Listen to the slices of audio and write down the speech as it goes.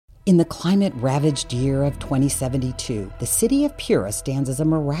In the climate-ravaged year of 2072, the city of Pura stands as a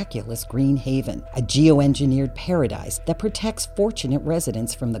miraculous green haven, a geoengineered paradise that protects fortunate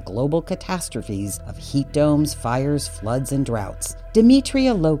residents from the global catastrophes of heat domes, fires, floods, and droughts.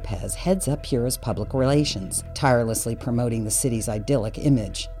 Demetria Lopez heads up Pura's public relations, tirelessly promoting the city's idyllic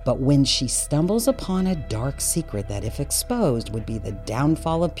image. But when she stumbles upon a dark secret that, if exposed, would be the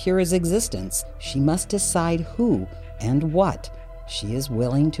downfall of Pura's existence, she must decide who and what she is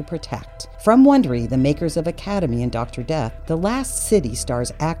willing to protect. From Wondery, the makers of Academy and Dr. Death, The Last City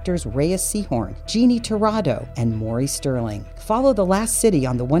stars actors Reyes Sehorn, Jeannie Torrado, and Maury Sterling. Follow The Last City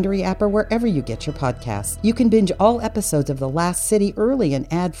on the Wondery app or wherever you get your podcasts. You can binge all episodes of The Last City early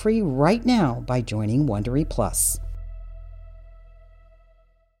and ad-free right now by joining Wondery Plus.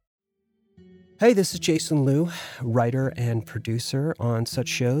 Hey, this is Jason Liu, writer and producer on such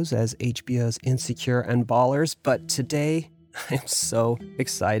shows as HBO's Insecure and Ballers, but today I'm so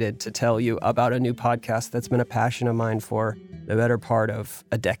excited to tell you about a new podcast that's been a passion of mine for the better part of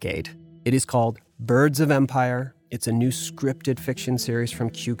a decade. It is called Birds of Empire. It's a new scripted fiction series from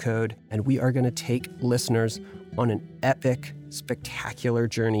Q Code, and we are going to take listeners on an epic, spectacular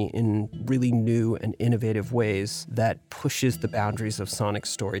journey in really new and innovative ways that pushes the boundaries of sonic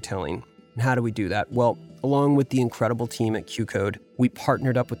storytelling. And how do we do that? Well, along with the incredible team at Q Code, we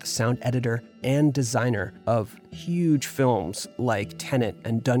partnered up with the sound editor and designer of huge films like Tenet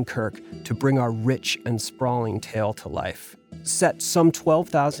and Dunkirk to bring our rich and sprawling tale to life. Set some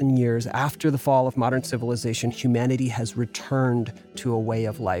 12,000 years after the fall of modern civilization, humanity has returned to a way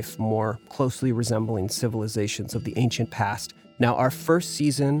of life more closely resembling civilizations of the ancient past. Now, our first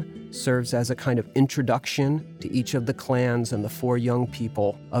season serves as a kind of introduction to each of the clans and the 4 young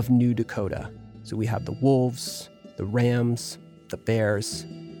people of New Dakota. So we have the wolves, the rams, the bears,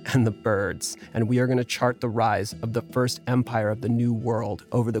 and the birds. And we are going to chart the rise of the first empire of the new world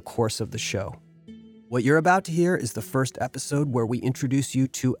over the course of the show. What you're about to hear is the first episode where we introduce you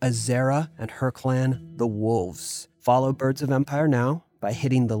to Azera and her clan, the Wolves. Follow Birds of Empire now by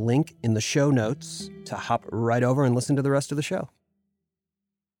hitting the link in the show notes to hop right over and listen to the rest of the show.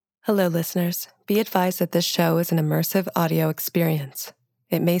 Hello, listeners. Be advised that this show is an immersive audio experience.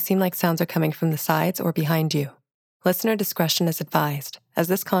 It may seem like sounds are coming from the sides or behind you. Listener discretion is advised, as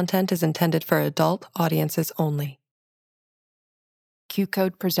this content is intended for adult audiences only. Q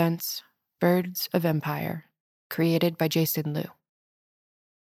Code presents Birds of Empire, created by Jason Liu.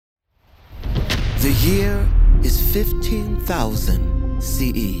 The year is 15,000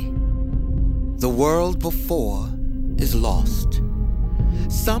 CE. The world before is lost.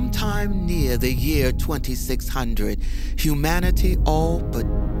 Sometime near the year 2600, humanity all but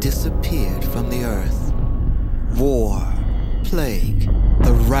disappeared from the earth. War, plague,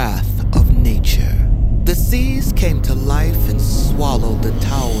 the wrath of nature. The seas came to life and swallowed the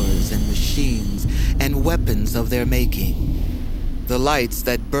towers and machines and weapons of their making. The lights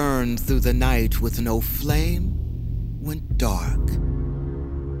that burned through the night with no flame went dark.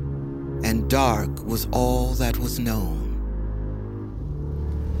 And dark was all that was known.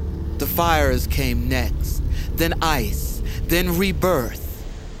 The fires came next, then ice, then rebirth.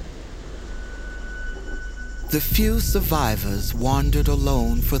 The few survivors wandered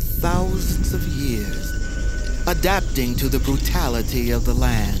alone for thousands of years, adapting to the brutality of the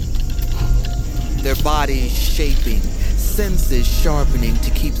land. Their bodies shaping, senses sharpening to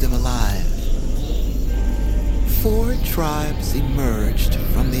keep them alive. 4 tribes emerged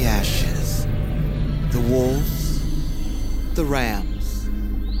from the ashes. The wolves, the rams,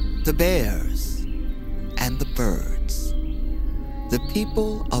 the bears, and the birds. The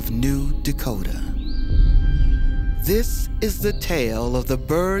people of New Dakota. This is the tale of the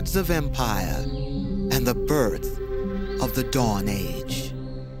Birds of Empire and the birth of the Dawn Age.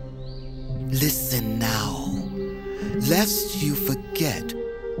 Listen now, lest you forget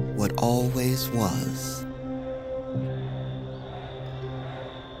what always was.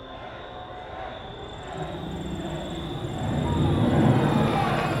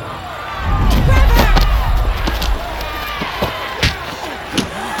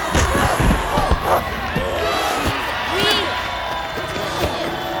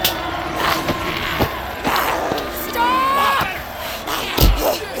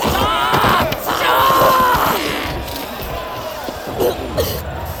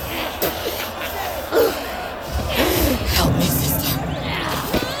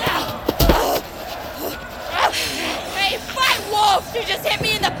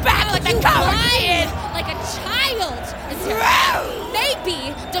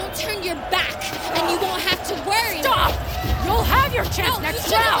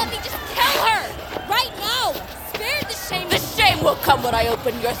 Let me just kill her! Right now! Spare the shame time will come when I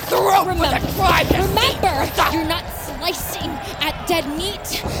open your throat for the tribe to Remember, you're not slicing at dead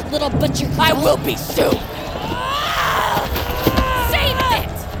meat, little butcher girl. I will be soon. Save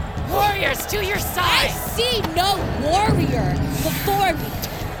it! Warriors to your side! I see no warrior before me.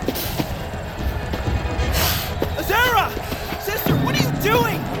 Azera! Sister, what are you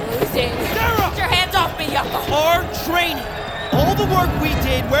doing? Losing. Azera! Get your hands off me, Yucca! Our training. All the work we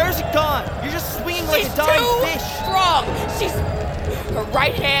did, where's it gone? You're just swinging like a dying fish. She's strong. Her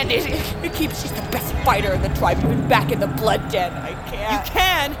right hand she's the best fighter in the tribe, even back in the blood den. I can't. You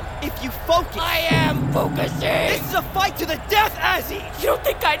can if you focus. I am focusing. This is a fight to the death, Azzy. You don't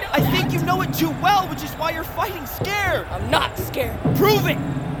think I know I think you know it too well, which is why you're fighting scared. I'm not scared. Prove it.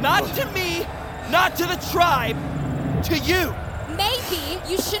 Not to me, not to the tribe, to you. Maybe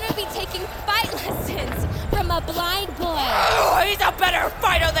you shouldn't be taking fight lessons from a blind boy. Oh, he's a better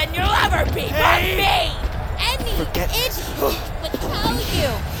fighter than you'll ever be. Hey. But me. Any idiot would tell you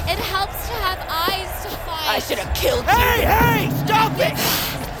it helps to have eyes to fight. I should have killed you. Hey, stop it!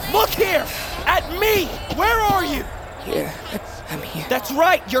 Look here, at me. Where are you? Here. I'm here. That's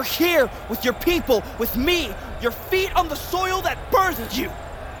right, you're here with your people, with me, your feet on the soil that birthed you.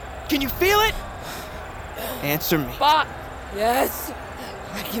 Can you feel it? Answer me. But yes,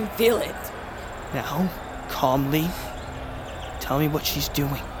 I can feel it. Now, calmly, tell me what she's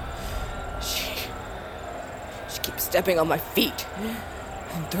doing. She keeps stepping on my feet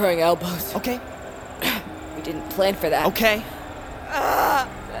and throwing elbows. Okay. We didn't plan for that. Okay. That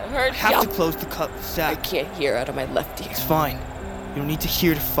hurts. I have to close the cup I sack. can't hear out of my left ear. It's fine. You don't need to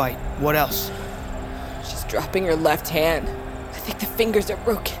hear to fight. What else? She's dropping her left hand. I think the fingers are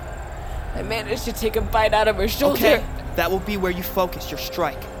broken. I managed to take a bite out of her shoulder. Okay, that will be where you focus your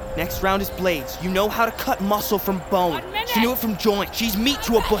strike. Next round is blades. You know how to cut muscle from bone. 1 minute. She knew it from joint. She's meat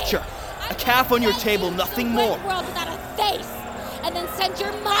to a butcher. A calf on your table, nothing more. World without a face, and then send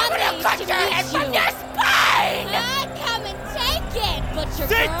your mommy I'm gonna cut to your head meet you. from your spine! Come and take it, butcher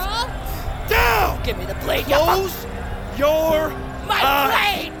Sit girl. down! Give me the blade, Yucca. Close your My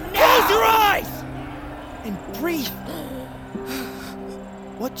eyes. blade now! Close your eyes! And breathe.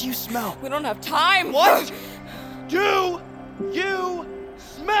 What do you smell? We don't have time. What do you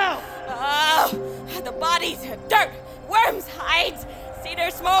smell? Oh, the bodies, dirt, worms, hides,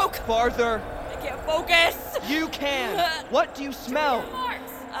 cedar smoke. Farther. I can't focus. You can. What do you smell?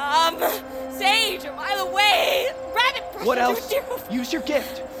 Sage, a mile away. Rabbit brush. What else? Use your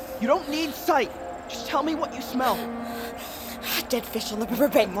gift. You don't need sight. Just tell me what you smell. Dead fish on the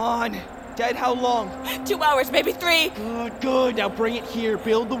riverbank. Come on. Dead how long? 2 hours, maybe 3. Good, good. Now bring it here.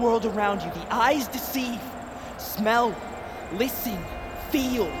 Build the world around you. The eyes deceive. Smell. Listen.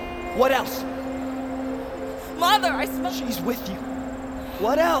 Feel. What else? Mother, I smell. She's with you.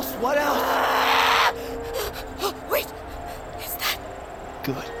 What else? What else? Oh, wait, is that?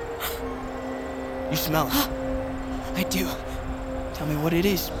 Good. You smell it. I do. Tell me what it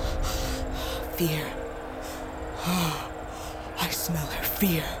is. Fear. I smell her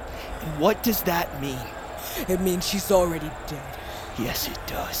fear. And what does that mean? It means she's already dead. Yes, it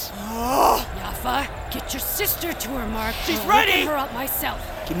does. Yafa, get your sister to her mark. She's I'll ready! open her up myself.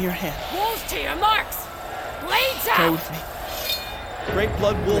 Give me your hand. Wolves to your marks. Blades Go out. with me. Great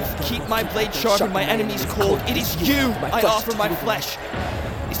blood wolf, keep my blade sharp and my enemies cold. It is you I offer my flesh.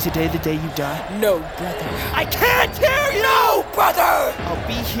 Is today the day you die? No, brother. I can't hear you! No, brother! I'll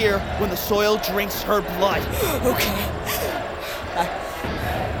be here when the soil drinks her blood. Okay.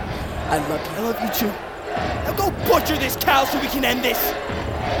 I love you. I love you too. Now go butcher this cow so we can end this.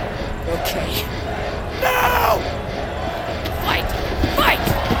 Okay. Now! Fight! Fight!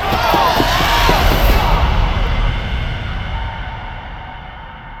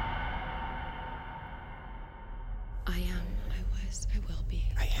 I am, I was, I will be.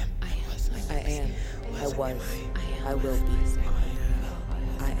 I am, I was, I am. I was. I will be.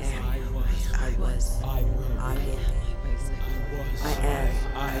 I am. I was. I will. I am.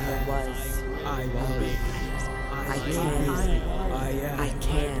 I was. I will be. I can. I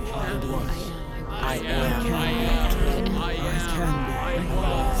can. I am.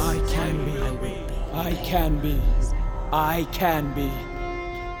 I can be. I can be. I can be.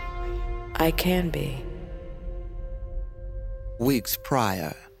 I can be. Weeks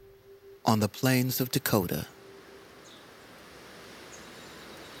prior, on the plains of Dakota.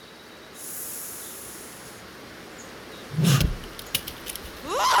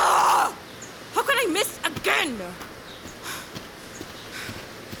 How could I miss again?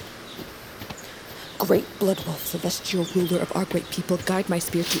 Great blood wolf, celestial ruler of our great people, guide my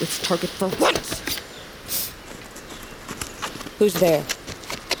spear to its target for once. Who's there?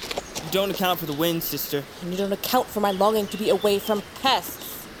 don't account for the wind, sister. And you don't account for my longing to be away from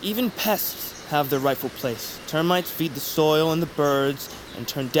pests. Even pests have their rightful place. Termites feed the soil and the birds and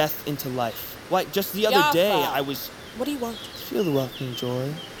turn death into life. Why, just the other day I was... What do you want? Feel the welcoming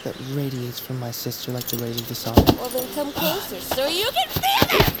joy that radiates from my sister like the rays of the sun. Well, then come closer so you can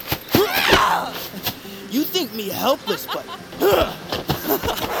feel it! You think me helpless, but...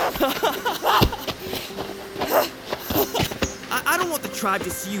 I don't want the tribe to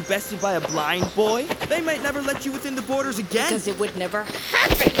see you bested by a blind boy. They might never let you within the borders again. Because it would never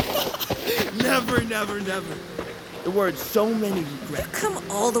happen. Never, never, never. The word so many regrets. You come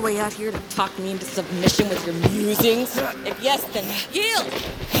all the way out here to talk me into submission with your musings? If yes, then yield.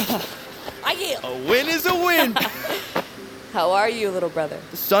 I yield. A win is a win. How are you, little brother?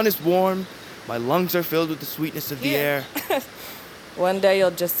 The sun is warm. My lungs are filled with the sweetness of the air. One day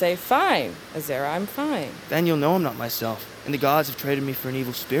you'll just say, fine, Azera, I'm fine. Then you'll know I'm not myself, and the gods have traded me for an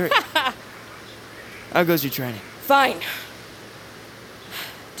evil spirit. How goes your training? Fine.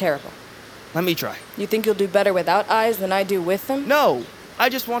 Terrible. Let me try. You think you'll do better without eyes than I do with them? No, I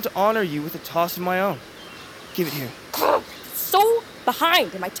just want to honor you with a toss of my own. Give it here. So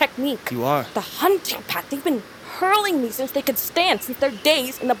behind in my technique. You are. The hunting path, they've been hurling me since they could stand, since their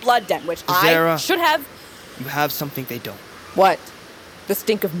days in the blood den, which Azera, I should have... You have something they don't. What? The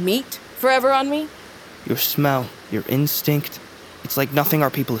stink of meat forever on me? Your smell, your instinct, it's like nothing our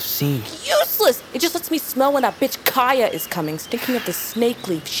people have seen. Useless! It just lets me smell when that bitch Kaya is coming, stinking of the snake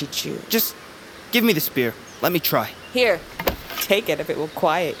leaf she chewed. Just give me the spear. Let me try. Here, take it if it will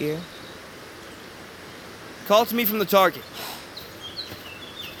quiet you. Call to me from the target.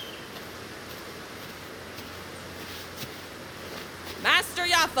 Master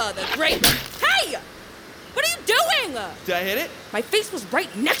Yafa, the Great... Hey! What are you doing? Did I hit it? My face was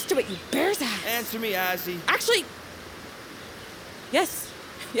right next to it, you bear's ass. Answer me, Azzy. Actually... Yes,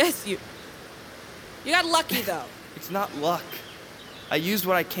 you got lucky, though. It's not luck. I used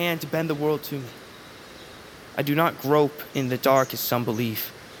what I can to bend the world to me. I do not grope in the dark as some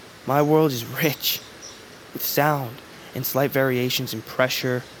believe. My world is rich, with sound and slight variations in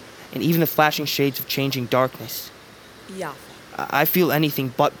pressure, and even the flashing shades of changing darkness. Yeah. I feel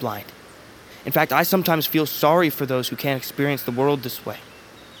anything but blind. In fact, I sometimes feel sorry for those who can't experience the world this way.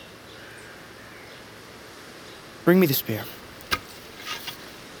 Bring me the spear.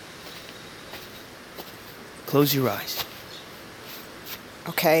 Close your eyes.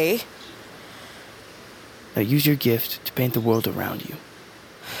 Okay. Now use your gift to paint the world around you.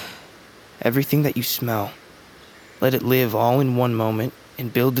 Everything that you smell, let it live all in one moment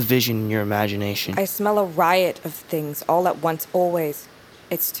and build the vision in your imagination. I smell a riot of things all at once, always.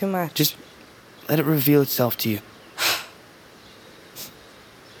 It's too much. Just let it reveal itself to you.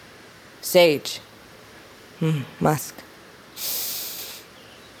 Sage. Musk.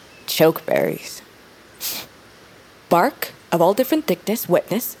 Chokeberries. Bark of all different thickness,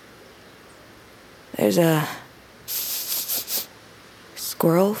 wetness. There's a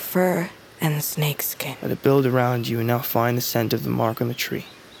squirrel fur and snake skin. Let it build around you and now find the scent of the mark on the tree.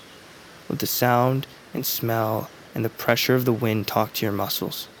 Let the sound and smell and the pressure of the wind talk to your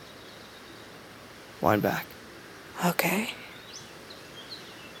muscles. Wind back. Okay.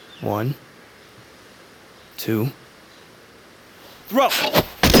 1, 2, throw!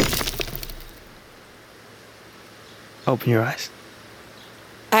 Open your eyes.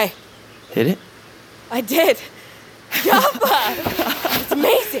 I Hit it? did. Yappa! It's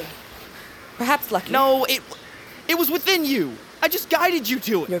amazing. Perhaps lucky. No, it was within you. I just guided you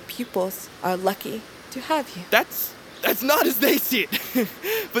to it. Your pupils are lucky to have you. That's not as they see it.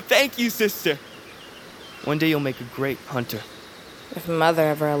 But thank you, sister. One day you'll make a great hunter. If Mother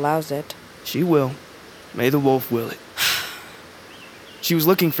ever allows it. She will. May the wolf will it. She was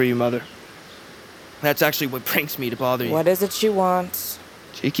looking for you, Mother. That's actually what brings me to bother you. What is it she wants?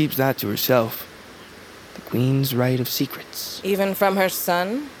 She keeps that to herself. The Queen's right of secrets. Even from her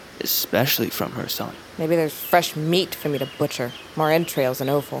son? Especially from her son. Maybe there's fresh meat for me to butcher. More entrails and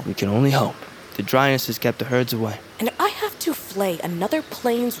offal. We can only hope. The dryness has kept the herds away. And if I have to flay another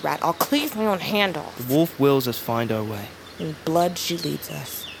plains rat, I'll cleave my own hand off. The wolf wills us find our way. In blood she leads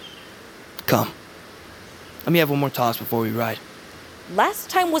us. Come. Let me have one more toss before we ride. Last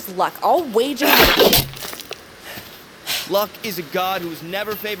time was luck. I'll wager... Luck is a god who has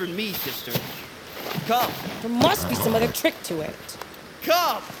never favored me, sister. Come. There must be some other trick to it.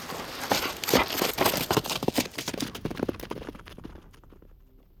 Come!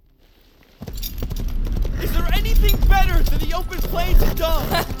 Is there anything better than the open plains at dawn?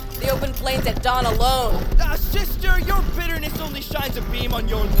 The open plains at dawn alone. Sister, your bitterness only shines a beam on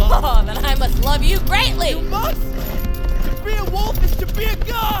your love. Oh, then I must love you greatly. You must! To be a wolf is to be a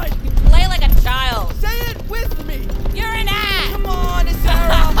god! You play like a child. Say it with me. You're an ass. Come on,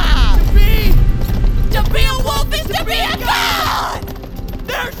 Sarah. To be a wolf is to be a god!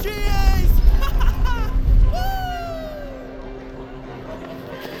 There she is!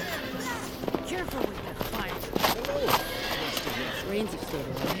 Careful with that fire. Rains have stayed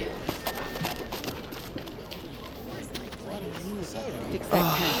away.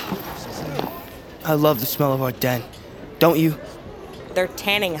 I love the smell of our den. Don't you? They're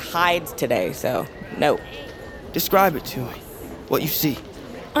tanning hides today, so no. Describe it to me. What you see.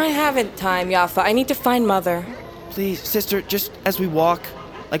 I haven't time, Yafa. I need to find Mother. Please, sister, just as we walk,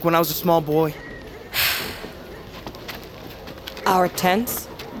 like when I was a small boy. Our tents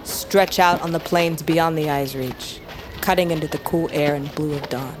stretch out on the plains beyond the eye's reach, cutting into the cool air and blue of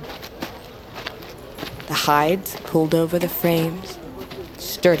dawn. The hides pulled over the frames,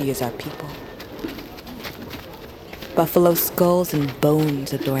 sturdy as our people. Buffalo skulls and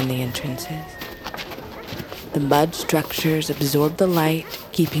bones adorn the entrances. The mud structures absorb the light,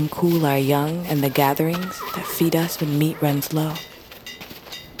 keeping cool our young and the gatherings that feed us when meat runs low.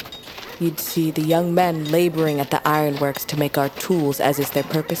 You'd see the young men laboring at the ironworks to make our tools, as is their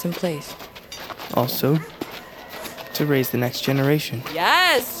purpose and place. Also, to raise the next generation.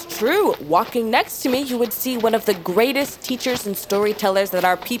 Yes, true. Walking next to me, you would see one of the greatest teachers and storytellers that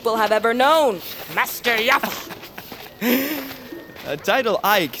our people have ever known, Master Yafa. A title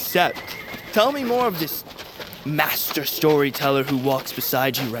I accept. Tell me more of this master storyteller who walks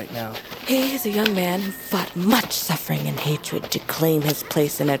beside you right now. He is a young man who fought much suffering and hatred to claim his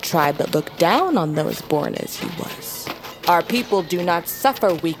place in a tribe that looked down on those born as he was. Our people do not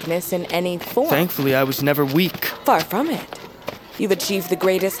suffer weakness in any form. Thankfully, I was never weak. Far from it. You've achieved the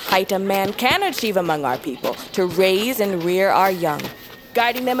greatest height a man can achieve among our people, to raise and rear our young,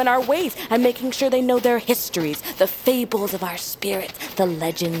 guiding them in our ways and making sure they know their histories, the fables of our spirits, the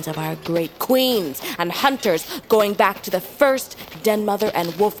legends of our great queens and hunters, going back to the first Den Mother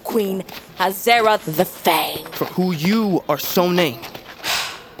and Wolf Queen, Azera the Fang. For who you are so named.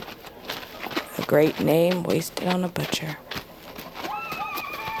 A great name wasted on a butcher.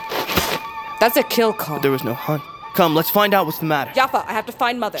 That's a kill call. But there was no hunt. Come, let's find out what's the matter. Yafa, I have to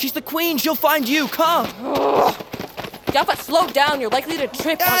find Mother. She's the queen. She'll find you. Come. Yafa, slow down. You're likely to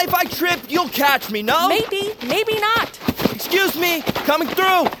trip. If I trip, you'll catch me, no? Maybe, maybe not. Excuse me. Coming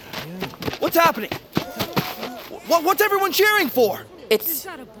through. What's happening? What's everyone cheering for? It's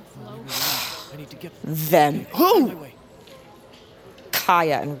them. Who?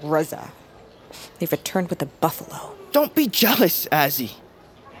 Kaya and Reza. They've returned with a buffalo. Don't be jealous, Azzy.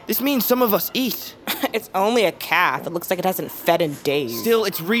 This means some of us eat. It's only a calf. It looks like it hasn't fed in days. Still,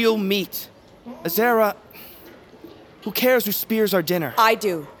 it's real meat. Azera, who cares who spears our dinner? I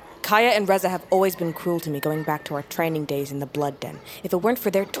do. Kaya and Reza have always been cruel to me, going back to our training days in the Blood Den. If it weren't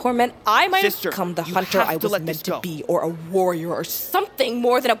for their torment, I might have become the hunter I was meant to be, or a warrior, or something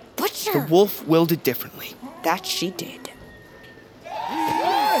more than a butcher. The wolf willed it differently. That she did.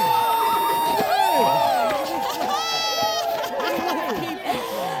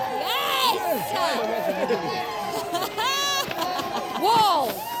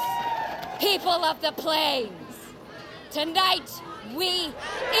 Wolves! People of the plains! Tonight, we eat!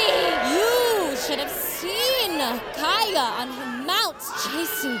 You should have seen Kaya on her mount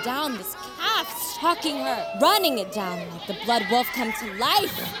chasing down this calf, stalking her, running it down like the blood wolf come to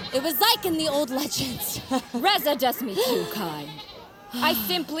life. It was like in the old legends. Reza does me too kind. I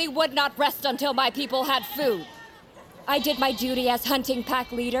simply would not rest until my people had food. I did my duty as hunting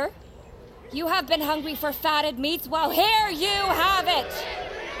pack leader. You have been hungry for fatted meats, well, here you have it!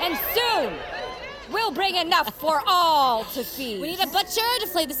 And soon, we'll bring enough for all to feed. We need a butcher to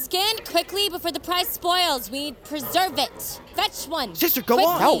flay the skin quickly before the price spoils. We need preserve it. Fetch one. Sister, go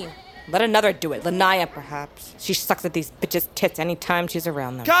quickly. on. No. Let another do it. Lanaya, perhaps. She sucks at these bitches' tits anytime she's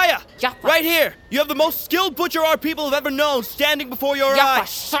around them. Kaya! Yafa. Right here! You have the most skilled butcher our people have ever known standing before your Yafa, eyes.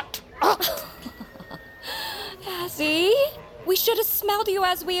 shut up! See? We should have smelled you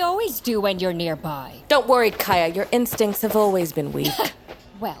as we always do when you're nearby. Don't worry, Kaya. Your instincts have always been weak.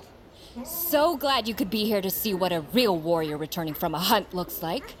 Well, so glad you could be here to see what a real warrior returning from a hunt looks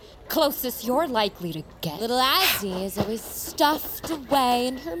like. Closest you're likely to get. Little Azzy is always stuffed away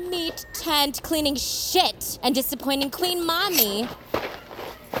in her meat tent, cleaning shit and disappointing Queen Mommy.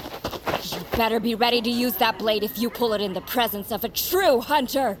 You better be ready to use that blade if you pull it in the presence of a true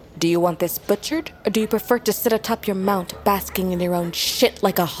hunter. Do you want this butchered, or do you prefer to sit atop your mount, basking in your own shit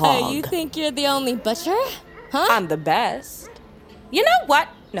like a hog? You think you're the only butcher? Huh? I'm the best. You know what?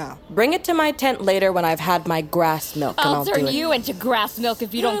 No, bring it to my tent later when I've had my grass milk, and I'll do turn it. you into grass milk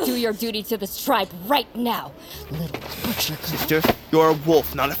if you don't do your duty to this tribe right now, little butcher girl. Sister, you're a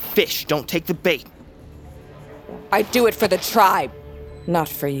wolf, not a fish. Don't take the bait. I do it for the tribe, not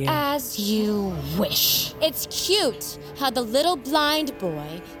for you. As you wish. It's cute how the little blind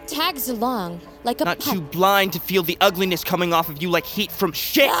boy tags along like a Not pup. too blind to feel the ugliness coming off of you like heat from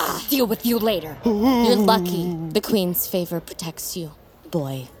shit. Deal with you later. You're lucky the queen's favor protects you,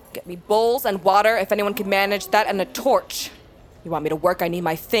 boy. Get me bowls and water if anyone can manage that, and a torch. You want me to work, I need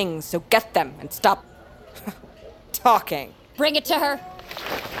my things, so get them and stop talking. Bring it to her.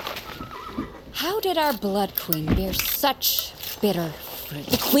 How did our blood queen bear such bitter fruit?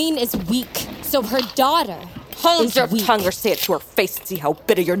 The queen is weak, so her daughter Hold is your weak. tongue or say it to her face and see how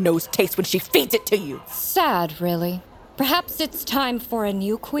bitter your nose tastes when she feeds it to you. Sad, really. Perhaps it's time for a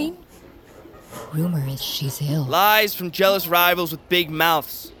new queen? Rumor is she's ill. Lies from jealous rivals with big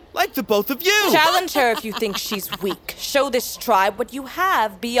mouths. Like the both of you! Challenge her if you think she's weak. Show this tribe what you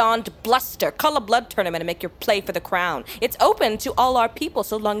have beyond bluster. Call a blood tournament and make your play for the crown. It's open to all our people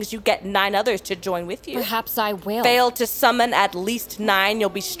so long as you get 9 others to join with you. Perhaps I will. Fail to summon at least 9, you'll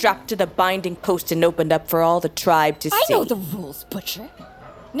be strapped to the binding post and opened up for all the tribe to see. I know the rules, Butcher.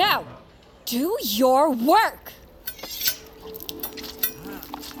 Now, do your work.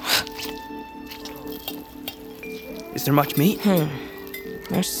 Is there much meat?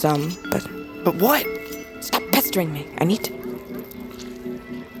 There's some, but... But what? Stop pestering me. I need to...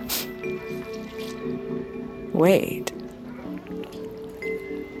 Wait.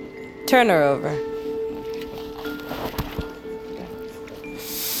 Turn her over.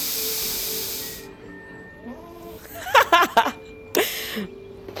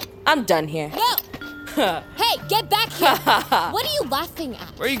 I'm done here. No! Hey, get back here! What are you laughing at?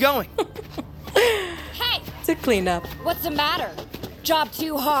 Where are you going? Hey, To clean up. what's the matter? Job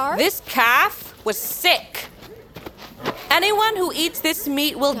too hard? This calf was sick. Anyone who eats this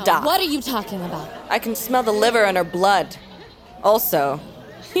meat will No, die. what are you talking about? I can smell the liver in her blood. Also,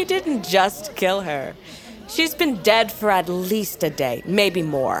 you didn't just kill her. She's been dead for at least a day, maybe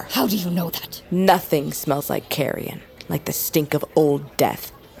more. How do you know that? Nothing smells like carrion, like the stink of old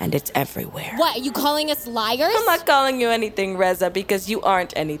death, and it's everywhere. What, are you calling us liars? I'm not calling you anything, Reza, because you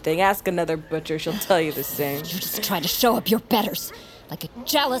aren't anything. Ask another butcher, she'll tell you the same. You just try to show up your betters, like a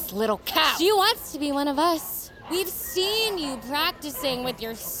jealous little cow. She wants to be one of us. We've seen you practicing with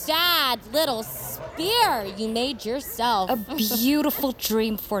your sad little spear you made yourself. A beautiful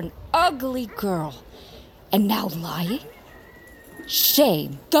dream for an ugly girl. And now lying?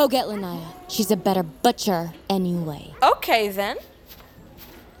 Shame. Go get Lanaya. She's a better butcher anyway. Okay, then.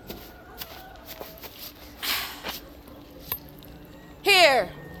 Here.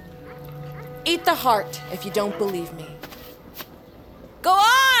 Eat the heart if you don't believe me. Go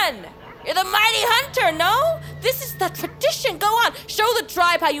on! You're the mighty hunter, no? This is the tradition. Go on. Show the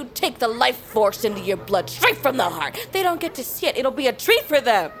tribe how you take the life force into your blood straight from the heart. They don't get to see it. It'll be a treat for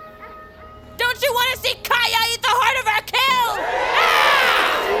them. Don't you want to see Kaya eat the heart of our kill?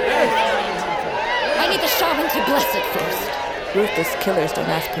 I need the shaman to bless it first. Ruthless killers don't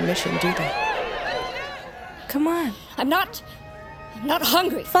ask permission, do they? Come on. I'm not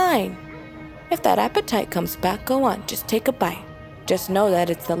hungry. Fine. If that appetite comes back, go on. Just take a bite. Just know that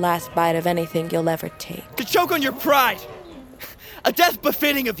it's the last bite of anything you'll ever take. To choke on your pride! A death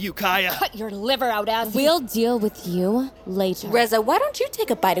befitting of you, Kaya! Cut your liver out, Azzy. We'll deal with you later. Reza, why don't you take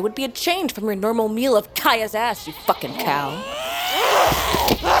a bite? It would be a change from your normal meal of Kaya's ass, you fucking cow.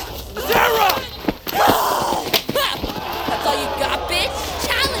 Sarah! That's all you got, bitch?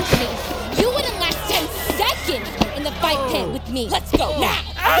 Challenge me! You wouldn't last 10 seconds in the fight pit with me. Let's go now!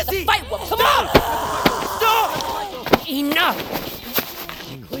 Get the Azzy! fight wolf, come on! Stop! Enough!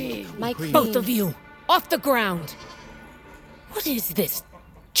 My queen. Both of you, off the ground! What is this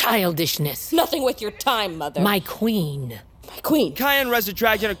childishness? Nothing with your time, mother. My queen. My queen. Kaya and Reza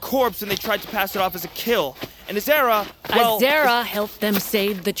dragged in a corpse and they tried to pass it off as a kill. And Azera, well... Azera helped them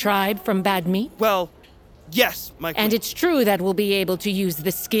save the tribe from bad meat? Well, yes, my queen. And it's true that we'll be able to use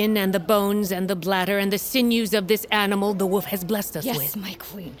the skin and the bones and the bladder and the sinews of this animal the wolf has blessed us Yes, with. my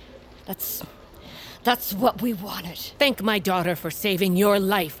queen. That's what we wanted. Thank my daughter for saving your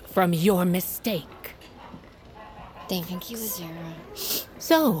life from your mistake. Thank you, Azera.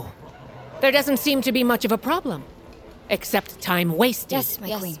 So, there doesn't seem to be much of a problem. Except time wasted. Yes, my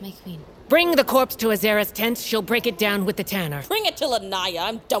yes, queen. my queen. Bring the corpse to Azera's tent. She'll break it down with the tanner. Bring it to Lanaya.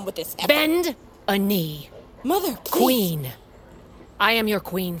 I'm done with this effort. Bend a knee. Mother, please. Queen. I am your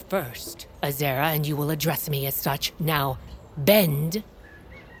queen first, Azera, and you will address me as such. Now, bend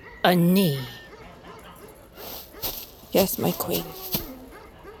a knee. Yes, my queen.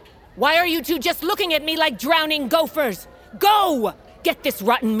 Why are you two just looking at me like drowning gophers? Go! Get this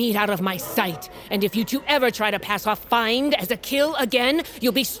rotten meat out of my sight. And if you two ever try to pass off find as a kill again,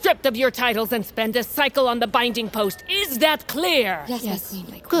 you'll be stripped of your titles and spend a cycle on the binding post. Is that clear? Yes.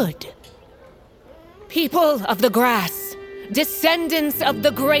 Good. People of the grass, descendants of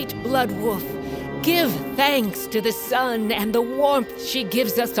the great blood wolf, give thanks to the sun and the warmth she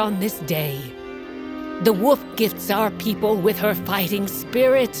gives us on this day. The wolf gifts our people with her fighting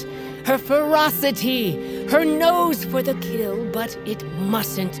spirit, her ferocity, her nose for the kill, but it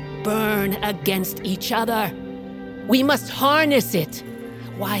mustn't burn against each other. We must harness it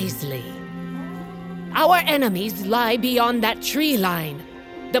wisely. Our enemies lie beyond that tree line.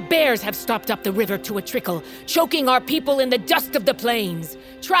 The bears have stopped up the river to a trickle, choking our people in the dust of the plains,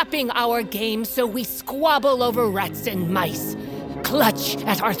 trapping our game so we squabble over rats and mice, clutch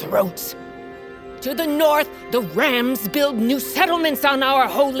at our throats. To the north, the rams build new settlements on our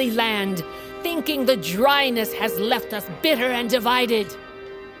holy land, thinking the dryness has left us bitter and divided.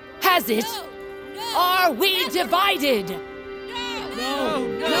 Has it? No, Are we divided? No,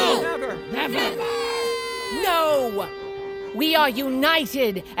 never. No! We are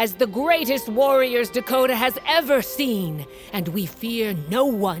united as the greatest warriors Dakota has ever seen, and we fear no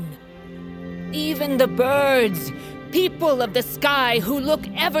one. Even the birds, people of the sky who look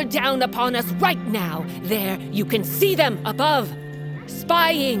ever down upon us right now. There, you can see them above,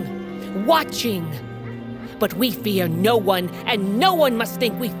 spying, watching. But we fear no one, and no one must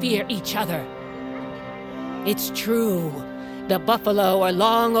think we fear each other. It's true. The buffalo are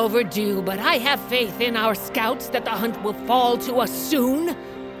long overdue, but I have faith in our scouts that the hunt will fall to us soon.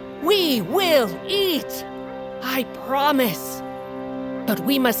 We will eat, I promise. But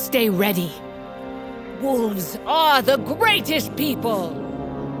we must stay ready. Wolves are the greatest people,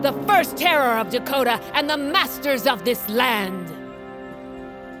 the first terror of Dakota and the masters of this land.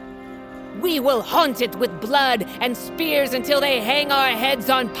 We will haunt it with blood and spears until they hang our heads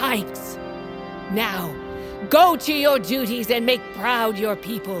on pikes. Now, go to your duties and make proud your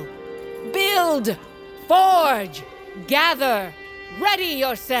people. Build, forge, gather, ready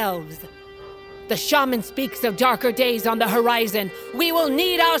yourselves. The shaman speaks of darker days on the horizon. We will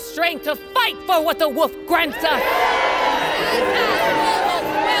need our strength to fight for what the wolf grants us.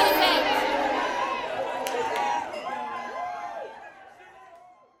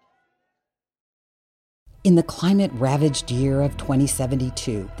 In the climate-ravaged year of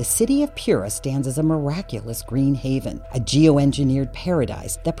 2072, the city of Pura stands as a miraculous green haven, a geoengineered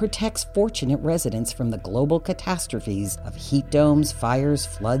paradise that protects fortunate residents from the global catastrophes of heat domes, fires,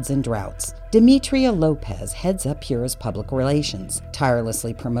 floods, and droughts. Demetria Lopez heads up Pura's public relations,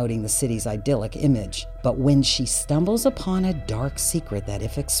 tirelessly promoting the city's idyllic image. But when she stumbles upon a dark secret that,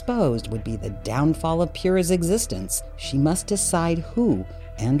 if exposed, would be the downfall of Pura's existence, she must decide who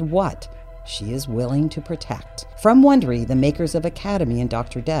and what she is willing to protect. From Wondery, the makers of Academy and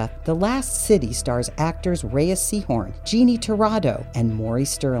Dr. Death, The Last City stars actors Rhea Seehorn, Jeannie Torrado, and Maury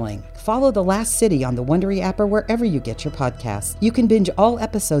Sterling. Follow The Last City on the Wondery app or wherever you get your podcasts. You can binge all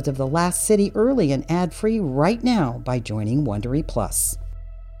episodes of The Last City early and ad-free right now by joining Wondery Plus.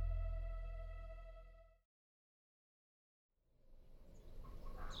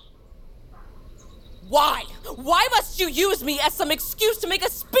 Why? Why must you use me as some excuse to make a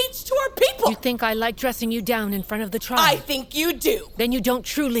speech to our people? You think I like dressing you down in front of the tribe? I think you do. Then you don't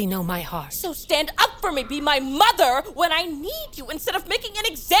truly know my heart. So stand up for me, be my mother when I need you, instead of making an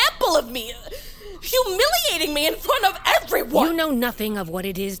example of me, humiliating me in front of everyone. You know nothing of what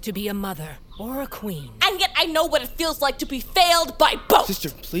it is to be a mother or a queen. And yet I know what it feels like to be failed by both.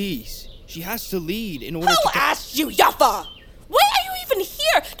 Sister, please. She has to lead in order Who asked you, Yaffa? Why are you even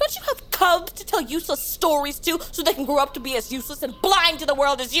here? Don't you have cubs to tell useless stories to so they can grow up to be as useless and blind to the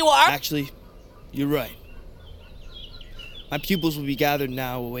world as you are? Actually, you're right. My pupils will be gathered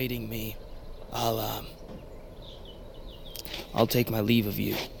now awaiting me. I'll take my leave of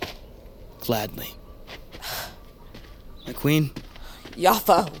you. Gladly. My queen?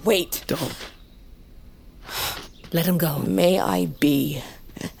 Yaffa, wait. Don't. Let him go. May I be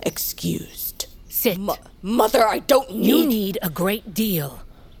excused? Sit. Mother, I don't need... You need a great deal.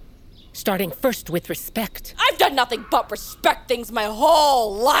 Starting first with respect. I've done nothing but respect things my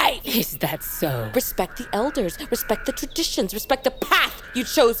whole life. Is that so? Respect the elders, respect the traditions, respect the path you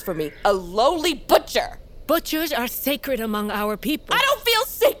chose for me, a lowly butcher. Butchers are sacred among our people. I don't feel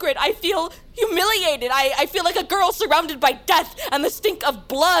sacred. I feel humiliated. I feel like a girl surrounded by death and the stink of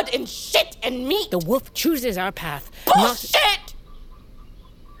blood and shit and meat. The wolf chooses our path. Bullshit!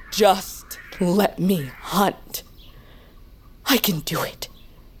 Just let me hunt. I can do it.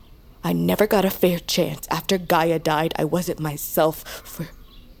 I never got a fair chance. After Gaia died, I wasn't myself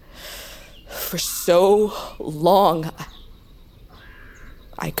For so long,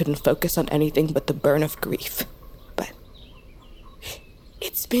 I couldn't focus on anything but the burn of grief. But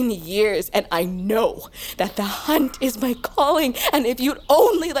it's been years, and I know that the hunt is my calling, and if you'd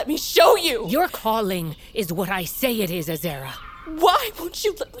only let me show you! Your calling is what I say it is, Azera. Why won't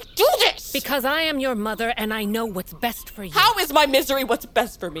you let me do this? Because I am your mother, and I know what's best for you. How is my misery what's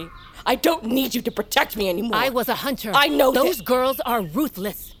best for me? I don't need you to protect me anymore. I was a hunter. I know Those this. girls are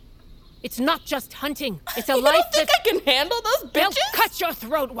ruthless. It's not just hunting. It's a you life don't think I can handle those bitches? They'll cut your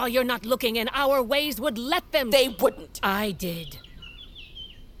throat while you're not looking, and our ways would let them. They wouldn't. I did.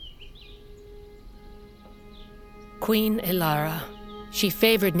 Queen Ilara. She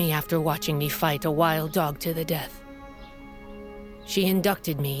favored me after watching me fight a wild dog to the death. She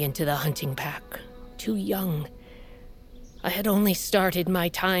inducted me into the hunting pack. Too young. I had only started my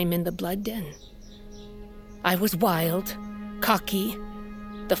time in the blood den. I was wild, cocky.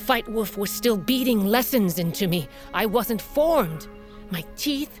 The fight wolf was still beating lessons into me. I wasn't formed. My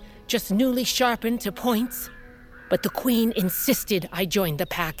teeth just newly sharpened to points. But the queen insisted I join the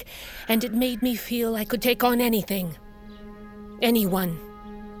pack, and it made me feel I could take on anything. Anyone.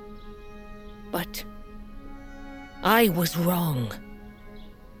 But I was wrong.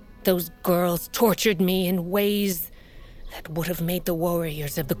 Those girls tortured me in ways that would have made the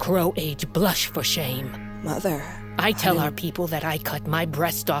warriors of the Crow Age blush for shame. Mother, I tell our people that I cut my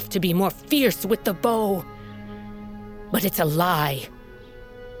breast off to be more fierce with the bow. But it's a lie.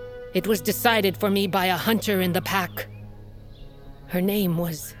 It was decided for me by a hunter in the pack. Her name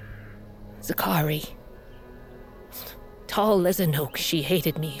was Zakari. Tall as an oak, she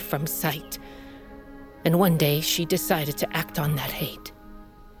hated me from sight. And one day, she decided to act on that hate.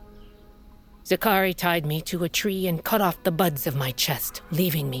 Zakari tied me to a tree and cut off the buds of my chest,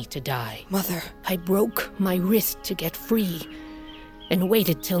 leaving me to die. Mother. I broke my wrist to get free and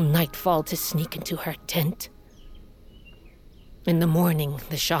waited till nightfall to sneak into her tent. In the morning,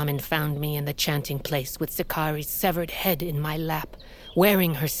 the shaman found me in the chanting place with Zakari's severed head in my lap,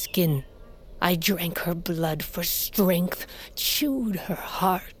 wearing her skin. I drank her blood for strength, chewed her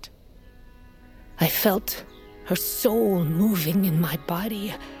heart. I felt her soul moving in my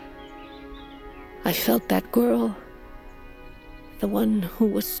body. I felt that girl, the one who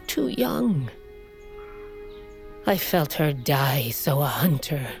was too young. I felt her die so a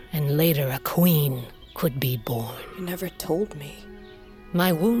hunter and later a queen could be born. You never told me.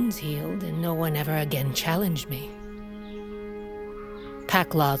 My wounds healed and no one ever again challenged me.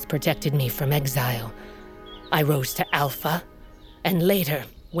 Pack laws protected me from exile. I rose to Alpha, and later,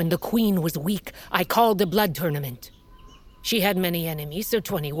 when the queen was weak, I called a blood tournament. She had many enemies, so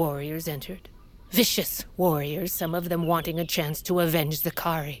 20 warriors entered. Vicious warriors, some of them wanting a chance to avenge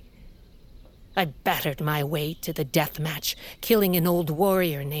Zakari. I battered my way to the death match, killing an old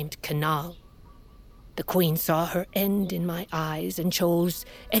warrior named Kanal. The queen saw her end in my eyes and chose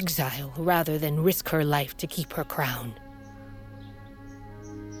exile rather than risk her life to keep her crown.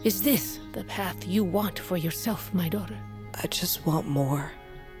 Is this the path you want for yourself, my daughter? I just want more.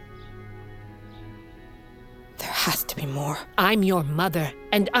 There has to be more. I'm your mother,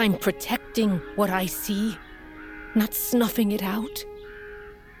 and I'm protecting what I see, not snuffing it out,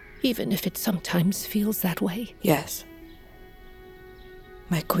 even if it sometimes feels that way. Yes.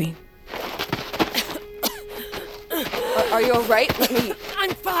 My queen. Are you all right? Let me...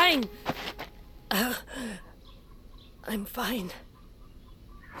 I'm fine. I'm fine.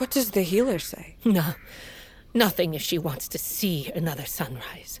 What does the healer say? No, nothing if she wants to see another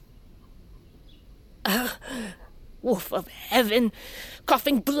sunrise. Wolf of heaven,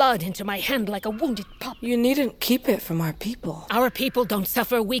 coughing blood into my hand like a wounded pup. You needn't keep it from our people. Our people don't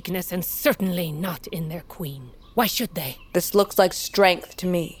suffer weakness, and certainly not in their queen. Why should they? This looks like strength to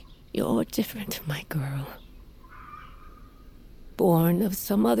me. You're different, my girl. Born of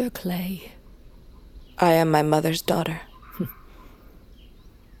some other clay. I am my mother's daughter.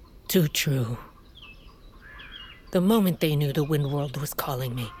 Too true. The moment they knew the Windworld was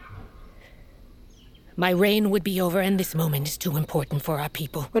calling me, my reign would be over, and this moment is too important for our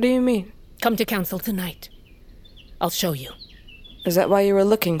people. What do you mean? Come to council tonight. I'll show you. Is that why you were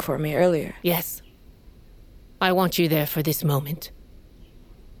looking for me earlier? Yes. I want you there for this moment.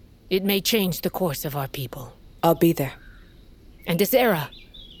 It may change the course of our people. I'll be there. And Azera,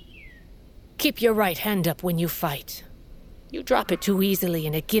 keep your right hand up when you fight. You drop it too easily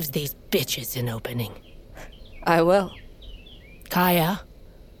and it gives these bitches an opening. I will. Kaya,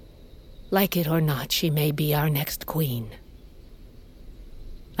 like it or not, she may be our next queen.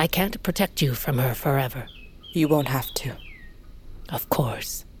 I can't protect you from her forever. You won't have to. Of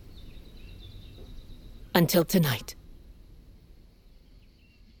course. Until tonight.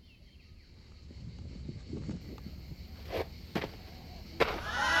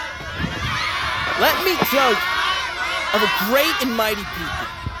 let me tell you of a great and mighty people,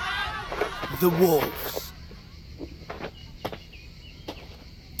 the wolves.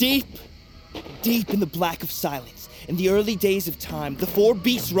 Deep, deep in the black of silence, in the early days of time, the four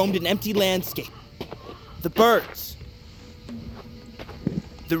beasts roamed an empty landscape. The birds,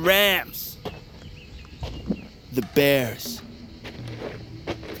 the rams, the bears,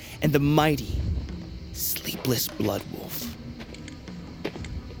 and the mighty, sleepless blood wolf.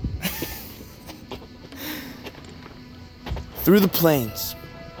 Through the plains,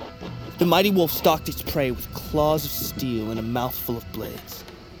 the mighty wolf stalked its prey with claws of steel and a mouthful of blades.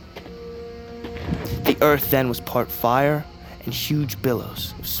 The earth then was part fire, and huge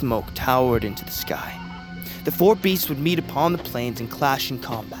billows of smoke towered into the sky. The four beasts would meet upon the plains and clash in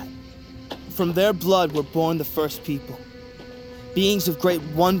combat. From their blood were born the first people, beings of great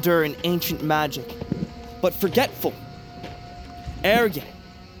wonder and ancient magic, but forgetful, arrogant.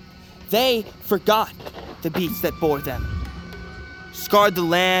 They forgot the beasts that bore them, scarred the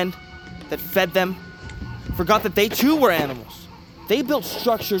land that fed them, forgot that they too were animals. They built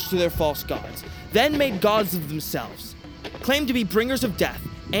structures to their false gods, then made gods of themselves, claimed to be bringers of death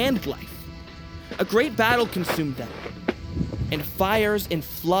and life. A great battle consumed them, and fires and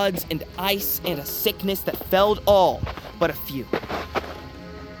floods and ice and a sickness that felled all but a few.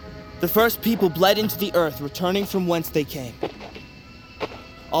 The first people bled into the earth, returning from whence they came.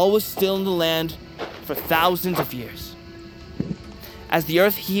 All was still in the land for thousands of years. As the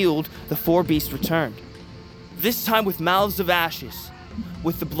earth healed, the four beasts returned, this time with mouths of ashes.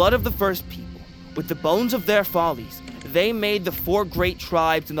 With the blood of the first people, with the bones of their follies, they made the four great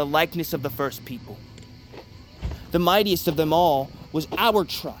tribes in the likeness of the first people. The mightiest of them all was our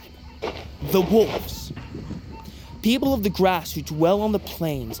tribe, the wolves. People of the grass who dwell on the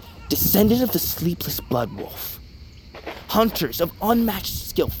plains, descended of the sleepless blood wolf. Hunters of unmatched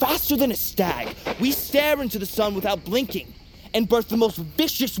skill, faster than a stag, we stare into the sun without blinking and birth the most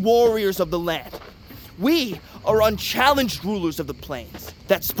vicious warriors of the land. We are unchallenged rulers of the plains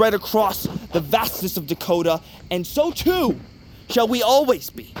that spread across the vastness of Dakota, and so too shall we always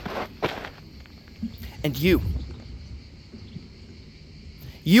be. And you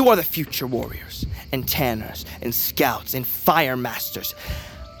are the future warriors, and tanners, and scouts, and fire masters.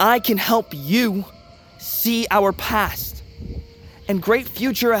 I can help you see our past and great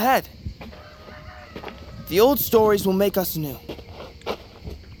future ahead. The old stories will make us new.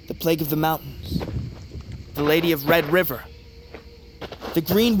 The Plague of the Mountains, the Lady of Red River, the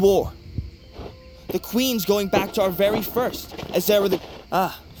Green War, the Queens going back to our very first, Azera the...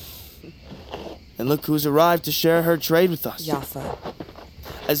 And look who's arrived to share her trade with us. Yafa.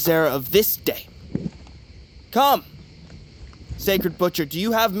 Azera of this day. Come! Sacred Butcher, do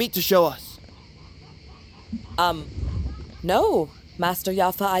you have meat to show us? No, Master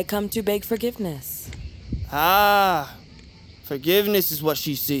Yafa, I come to beg forgiveness. Forgiveness is what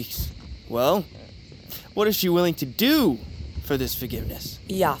she seeks. Well, what is she willing to do for this forgiveness?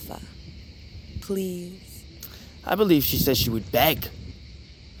 Yafa, please. I believe she said she would beg.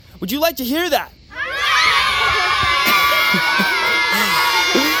 Would you like to hear that?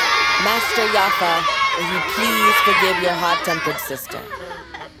 Master Yafa, will you please forgive your hot-tempered sister?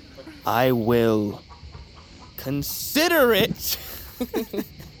 I will consider it.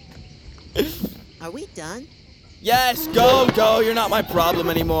 Are we done? Yes, go. You're not my problem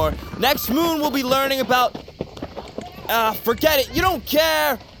anymore. Next moon we'll be learning about... forget it. You don't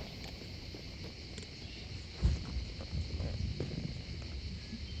care.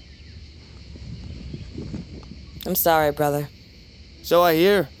 I'm sorry, brother. So I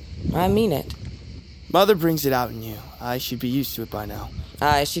hear. I mean it. Mother brings it out in you. I should be used to it by now.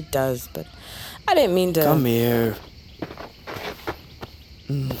 Aye, she does, but I didn't mean to... Come here.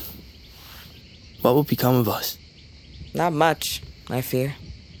 What will become of us? Not much, I fear.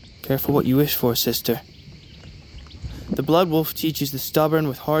 Careful what you wish for, sister. The blood wolf teaches the stubborn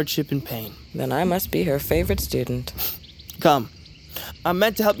with hardship and pain. Then I must be her favorite student. Come. I'm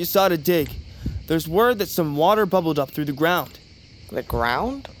meant to help you sod a dig. There's word that some water bubbled up through the ground. The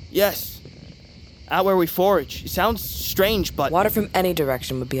ground? Yes. Out where we forage. It sounds strange, but... Water from any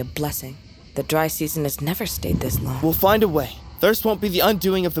direction would be a blessing. The dry season has never stayed this long. We'll find a way. Thirst won't be the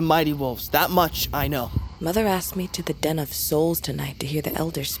undoing of the mighty wolves. That much I know. Mother asked me to the Den of Souls tonight to hear the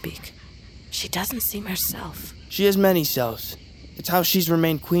elders speak. She doesn't seem herself. She has many selves. It's how she's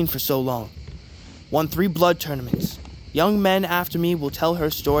remained queen for so long. Won 3 blood tournaments. Young men after me will tell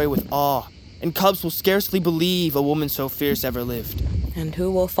her story with awe, and cubs will scarcely believe a woman so fierce ever lived. And who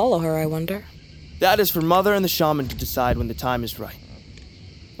will follow her, I wonder? That is for Mother and the shaman to decide when the time is right.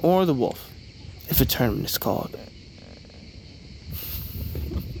 Or the wolf, if a tournament is called.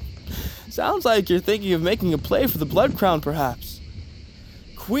 Sounds like you're thinking of making a play for the Blood Crown, perhaps.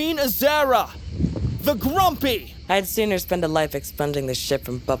 Queen Azera! The Grumpy! I'd sooner spend a life expunging the shit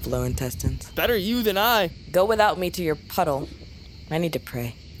from buffalo intestines. Better you than I. Go without me to your puddle. I need to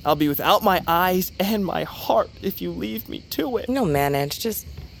pray. I'll be without my eyes and my heart if you leave me to it. No manage, just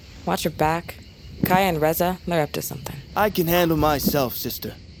watch your back. Kaya and Reza, they're up to something. I can handle myself,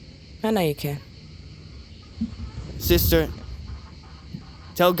 sister. I know you can. Sister,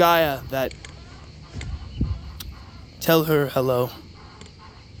 tell Gaia that... Tell her hello.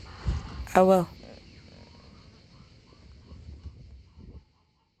 I will.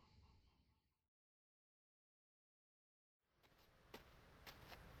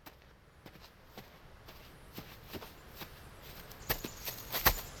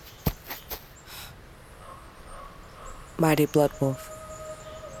 Mighty Blood Wolf,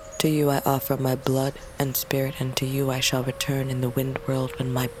 to you I offer my blood and spirit, and to you I shall return in the wind world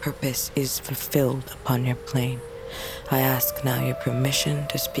when my purpose is fulfilled upon your plane. I ask now your permission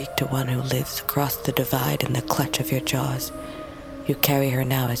to speak to one who lives across the divide in the clutch of your jaws. You carry her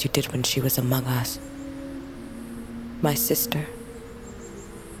now as you did when she was among us. My sister,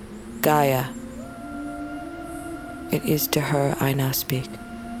 Gaia. It is to her I now speak.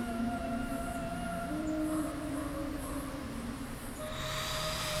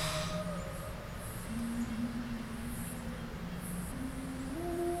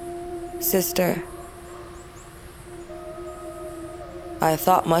 Sister, I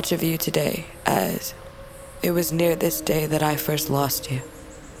thought much of you today, as it was near this day that I first lost you.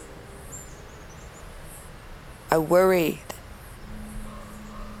 I worried.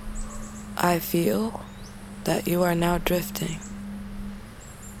 I feel that you are now drifting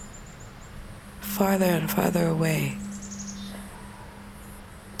farther and farther away.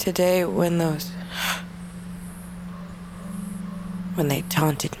 Today, when they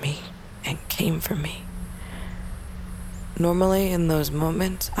taunted me and came for me. Normally, in those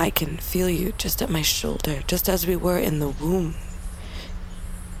moments, I can feel you just at my shoulder, just as we were in the womb.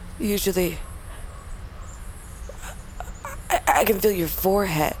 Usually, I can feel your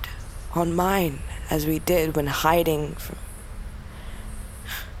forehead on mine, as we did when hiding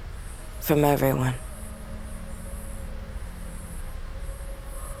from everyone.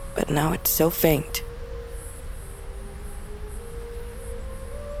 But now it's so faint.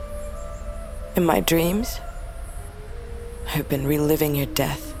 In my dreams, I've been reliving your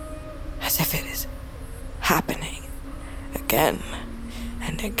death as if it is happening again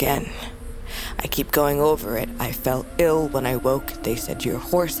and again. I keep going over it. I felt ill when I woke. They said your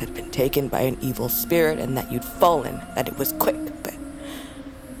horse had been taken by an evil spirit and that you'd fallen, that it was quick, but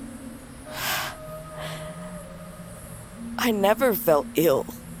I never felt ill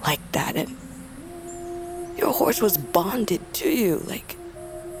like that, and your horse was bonded to you, like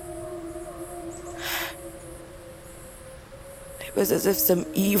it was as if some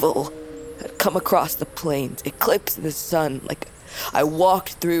evil had come across the plains, eclipsed the sun, like I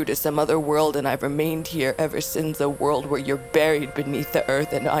walked through to some other world, and I've remained here ever since, a world where you're buried beneath the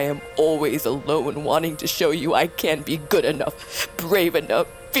earth, and I am always alone, wanting to show you I can be good enough, brave enough,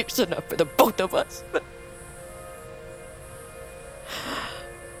 fierce enough for the both of us. But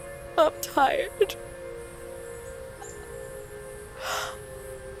I'm tired.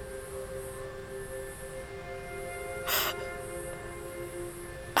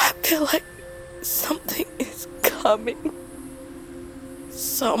 I feel like something is coming.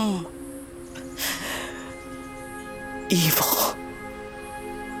 Some evil.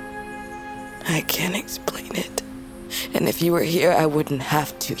 I can't explain it. And if you were here, I wouldn't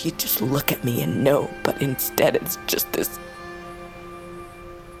have to. You'd just look at me and know. But instead, it's just this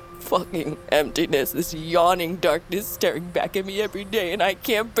fucking emptiness, this yawning darkness staring back at me every day, and I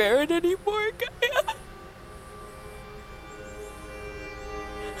can't bear it anymore, Gaia.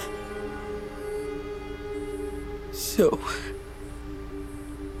 So,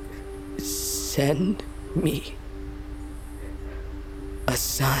 send me a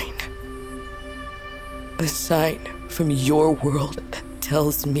sign. A sign from your world that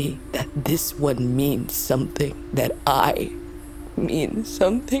tells me that this one means something, that I mean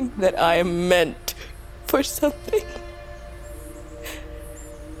something, that I am meant for something.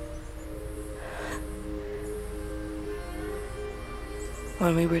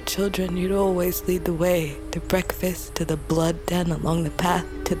 When we were children, you'd always lead the way to breakfast, to the blood den along the path,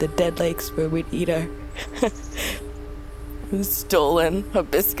 to the dead lakes where we'd eat our stolen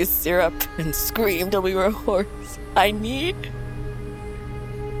hibiscus syrup and scream till we were hoarse. I need...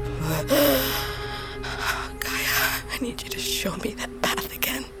 Gaia, I need you to show me that path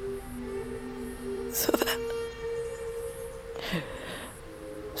again. So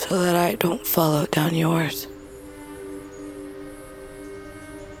so that I don't follow down yours.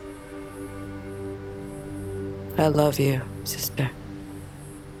 I love you, sister.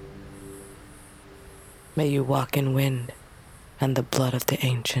 May you walk in wind and the blood of the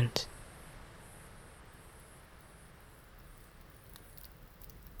ancient.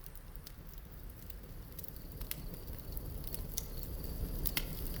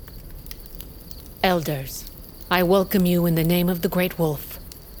 Elders, I welcome you in the name of the Great Wolf.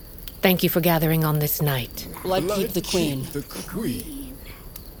 Thank you for gathering on this night. Blood keep the queen.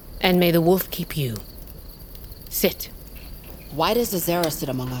 And may the wolf keep you. Sit. Why does Azera sit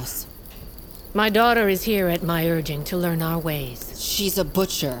among us? My daughter is here at my urging to learn our ways. She's a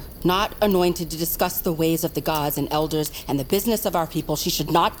butcher, not anointed to discuss the ways of the gods and elders and the business of our people. She should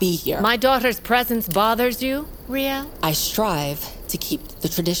not be here. My daughter's presence bothers you, Riel? I strive to keep the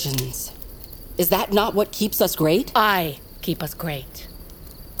traditions. Is that not what keeps us great? I keep us great.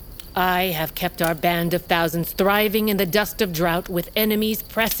 I have kept our band of thousands thriving in the dust of drought with enemies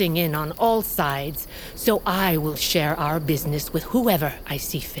pressing in on all sides, so I will share our business with whoever I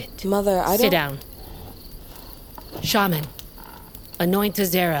see fit. Mother, I don't... Sit down. Shaman, anoint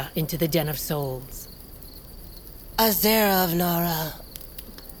Azera into the Den of Souls. Azera of Nara,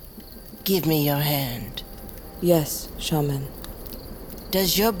 give me your hand. Yes, Shaman.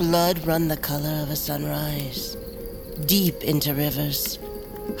 Does your blood run the color of a sunrise? Deep into rivers,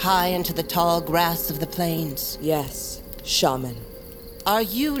 high into the tall grass of the plains? Yes, Shaman. Are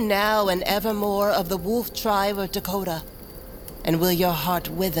you now and evermore of the wolf tribe of Dakota? And will your heart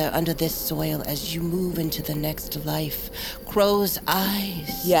wither under this soil as you move into the next life? Crow's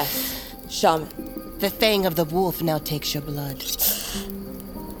eyes? Yes, Shaman. The fang of the wolf now takes your blood.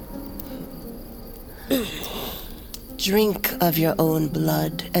 Drink of your own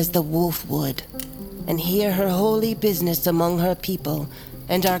blood as the wolf would, and hear her holy business among her people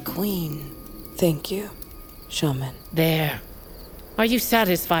and our queen. Thank you, Shaman. There. Are you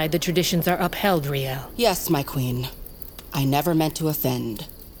satisfied the traditions are upheld, Riel? Yes, my queen. I never meant to offend.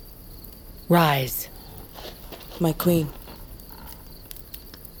 Rise. My queen.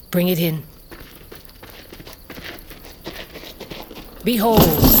 Bring it in.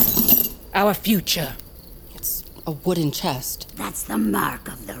 Behold, our future. It's a wooden chest. That's the mark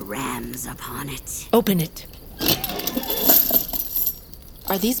of the rams upon it. Open it.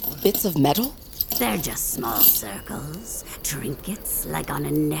 Are these bits of metal? They're just small circles, trinkets like on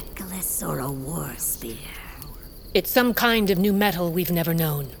a necklace or a war spear. It's some kind of new metal we've never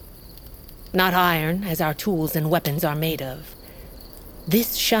known. Not iron, as our tools and weapons are made of.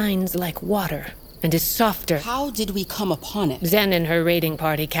 This shines like water and is softer. How did we come upon it? Zen and her raiding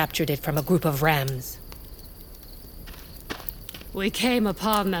party captured it from a group of rams. We came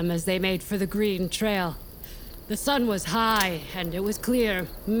upon them as they made for the Green Trail. The sun was high, and it was clear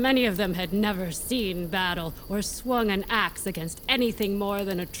many of them had never seen battle or swung an axe against anything more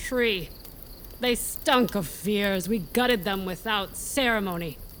than a tree. They stunk of fear as we gutted them without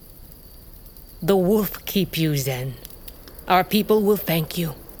ceremony. The wolf keep you, Zen. Our people will thank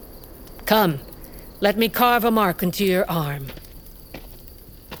you. Come, let me carve a mark into your arm.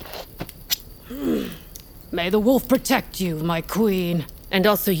 May the wolf protect you, my queen. And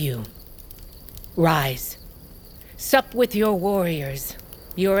also you. Rise. Sup with your warriors.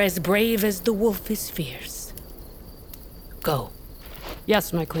 You're as brave as the wolf is fierce. Go.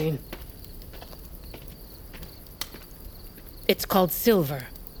 Yes, my queen. It's called silver.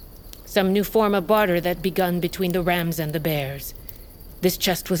 Some new form of barter that begun between the rams and the bears. This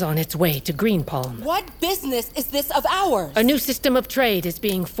chest was on its way to Greenpalm. What business is this of ours? A new system of trade is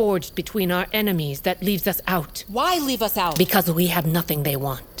being forged between our enemies that leaves us out. Why leave us out? Because we have nothing they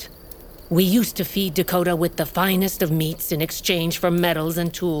want. We used to feed Dakota with the finest of meats in exchange for metals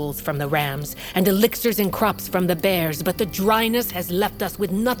and tools from the rams, and elixirs and crops from the bears, but the dryness has left us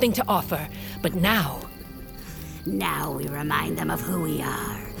with nothing to offer. But now we remind them of who we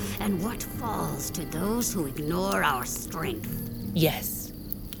are, and what falls to those who ignore our strength. Yes.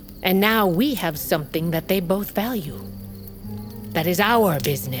 And now we have something that they both value. That is our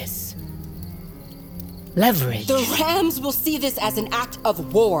business. Leverage. The rams will see this as an act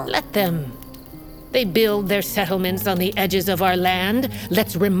of war. Let them. They build their settlements on the edges of our land.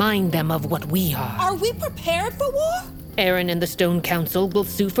 Let's remind them of what we are. Are we prepared for war? Aaron and the Stone Council will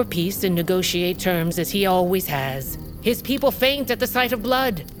sue for peace and negotiate terms as he always has. His people faint at the sight of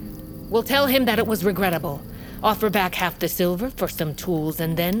blood. We'll tell him that it was regrettable. Offer back half the silver for some tools,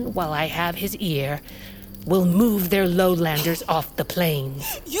 and then, while I have his ear, we'll move their lowlanders off the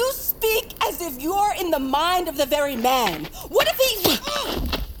plains. You speak as if you're in the mind of the very man. What if he...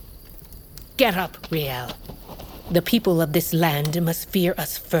 Get up, Riel. The people of this land must fear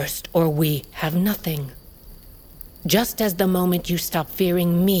us first, or we have nothing. Just as the moment you stop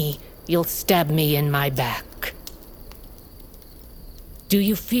fearing me, you'll stab me in my back. Do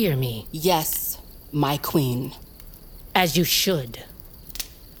you fear me? Yes, my queen. As you should.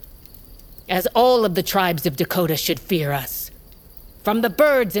 As all of the tribes of Dakota should fear us. From the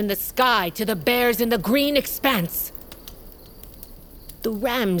birds in the sky to the bears in the green expanse. The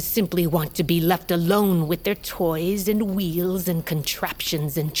rams simply want to be left alone with their toys and wheels and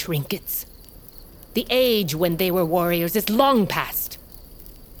contraptions and trinkets. The age when they were warriors is long past.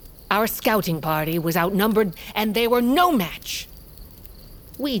 Our scouting party was outnumbered and they were no match.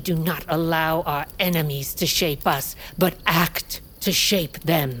 We do not allow our enemies to shape us, but act to shape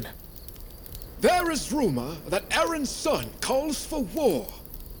them. There is rumor that Aaron's son calls for war,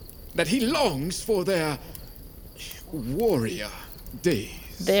 that he longs for their warrior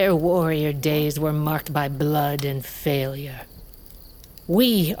days. Their warrior days were marked by blood and failure.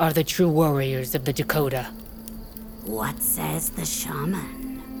 We are the true warriors of the Dakota. What says the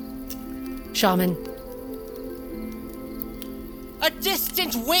shaman? Shaman? A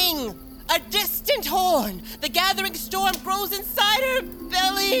distant wing! A distant horn! The gathering storm grows inside her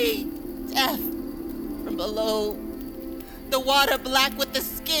belly! Death from below. The water black with the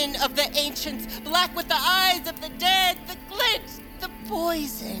skin of the ancients, black with the eyes of the dead, the glint, the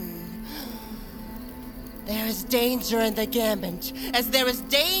poison. There is danger in the gambit, as there is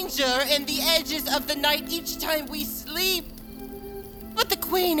danger in the edges of the night each time we sleep. But the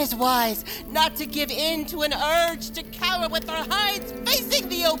queen is wise not to give in to an urge to cower with our hides facing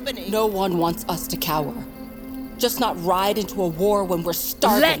the opening. No one wants us to cower. Just not ride into a war when we're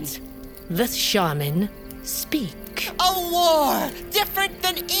starving. Let the shaman speak. A war different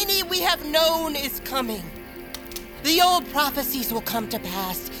than any we have known is coming. The old prophecies will come to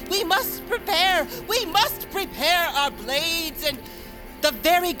pass. We must prepare. We must prepare our blades, and the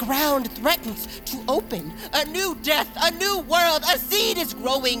very ground threatens to open. A new death, a new world. A seed is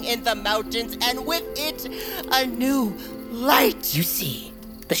growing in the mountains, and with it, a new light. You see,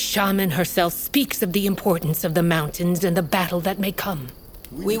 the shaman herself speaks of the importance of the mountains and the battle that may come.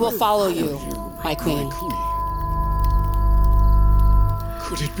 We will follow you, my queen.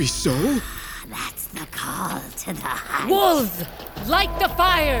 Could it be so? That's the call to the hunt. Wolves! Light the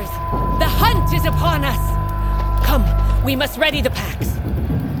fires! The hunt is upon us! Come, we must ready the packs.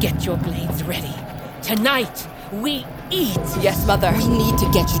 Get your blades ready. Tonight, we eat. Yes, Mother. We need to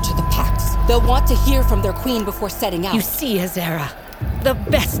get you to the packs. They'll want to hear from their queen before setting out. You see, Azera, the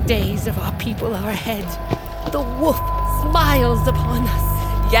best days of our people are ahead. The wolf smiles upon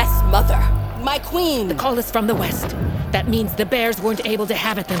us. Yes, Mother. My queen! The call is from the west. That means the bears weren't able to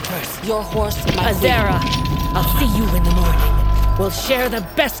have it them first. Your horse, my Azera, queen. I'll see you in the morning. We'll share the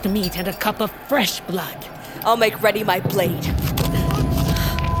best meat and a cup of fresh blood. I'll make ready my blade. A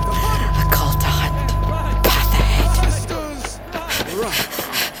call to hunt. Path ahead. Sisters! Right.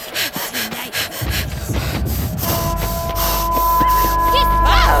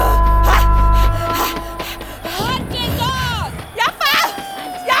 Hunt is on! Yappa!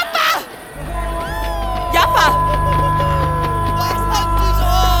 Yappa! Yappa! The hunt is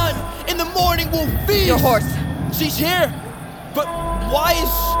on! In the morning we'll feast! Your horse. She's here! But why is...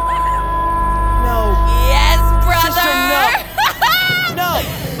 No. Yes, brother! Sister, no! No!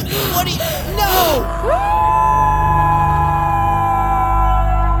 What do you... No!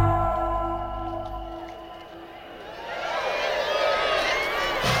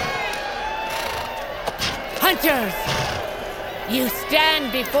 Hunters! You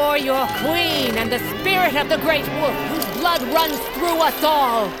stand before your queen and the spirit of the great wolf whose blood runs through us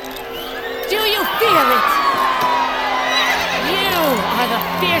all. Do you feel it? You are the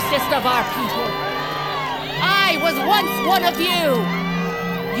fiercest of our people. I was once one of you.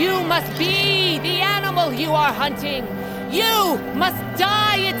 You must be the animal you are hunting. You must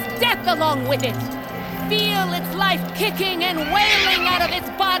die its death along with it. Feel its life kicking and wailing out of its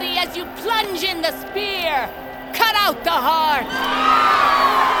body as you plunge in the spear. Cut out the heart.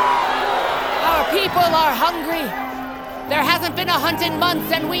 Our people are hungry. There hasn't been a hunt in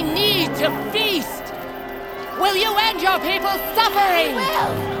months and we need to feast. Will you end your people's suffering?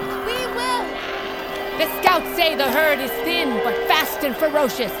 We will! The scouts say the herd is thin but fast and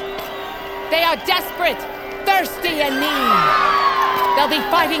ferocious. They are desperate, thirsty and mean. They'll be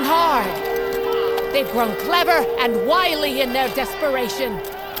fighting hard. They've grown clever and wily in their desperation.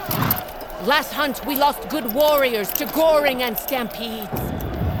 Last hunt, we lost good warriors to goring and stampedes.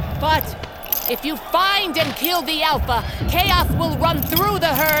 But if you find and kill the Alpha, chaos will run through the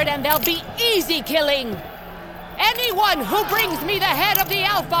herd and there'll be easy killing. Anyone who brings me the head of the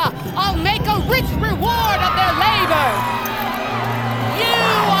Alpha, I'll make a rich reward of their labor.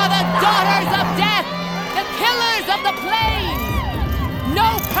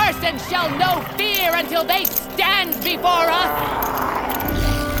 and shall know fear until they stand before us.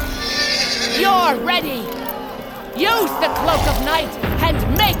 You're ready. Use the cloak of night and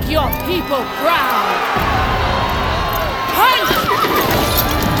make your people proud. Hunt!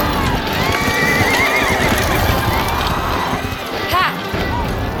 Ha!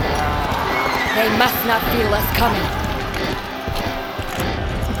 They must not feel us coming.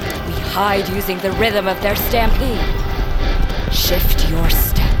 We hide using the rhythm of their stampede. Shift your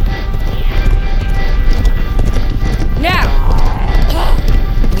step. Now!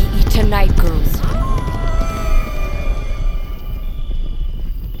 We eat tonight, girls.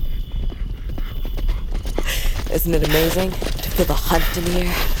 Isn't it amazing to feel the hunt in the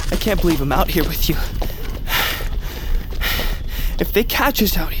air? I can't believe I'm out here with you. If they catch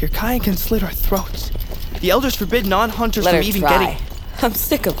us out here, Kaya can slit our throats. The elders forbid non-hunters from even getting... I'm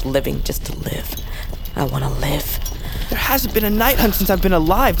sick of living just to live. I want to live. There hasn't been a night hunt since I've been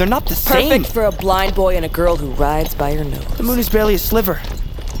alive. They're not the same. Perfect for a blind boy and a girl who rides by your nose. The moon is barely a sliver.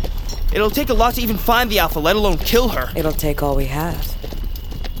 It'll take a lot to even find the Alpha, let alone kill her. It'll take all we have.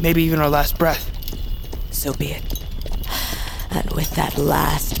 Maybe even our last breath. So be it. And with that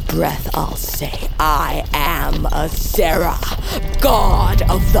last breath, I'll say, I am Azera, god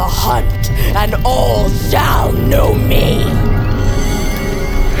of the hunt, and all shall know me.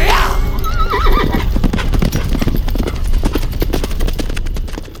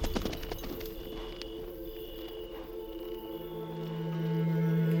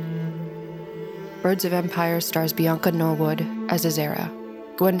 Birds of Empire stars Bianca Norwood as Azera,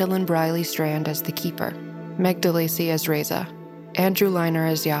 Gwendolyn Briley Strand as the Keeper, Meg DeLacy as Reza, Andrew Liner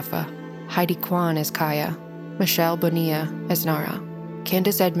as Jaffa, Heidi Kwan as Kaya, Michelle Bonilla as Nara,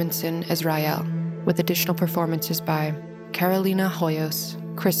 Candace Edmondson as Rael, with additional performances by Carolina Hoyos,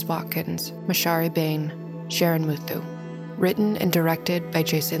 Chris Watkins, Mashari Bain, Sharon Muthu. Written and directed by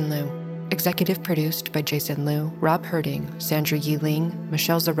Jason Liu. Executive produced by Jason Liu, Rob Herding, Sandra Yi Ling,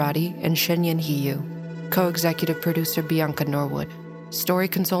 Michelle Zarati, and Shenyan Hiyu. Co-executive producer Bianca Norwood. Story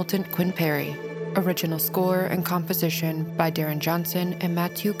consultant Quinn Perry. Original score and composition by Darren Johnson and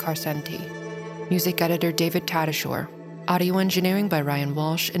Matthew Carcenti. Music editor David Tadashore. Audio engineering by Ryan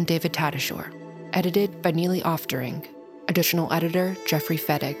Walsh and David Tadashore. Edited by Neely Oftering. Additional editor Jeffrey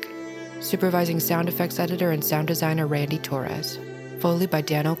Fettig. Supervising sound effects editor and sound designer Randy Torres. Foley by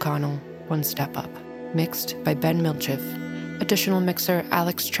Dan O'Connell, One Step Up. Mixed by Ben Milchiff. Additional mixer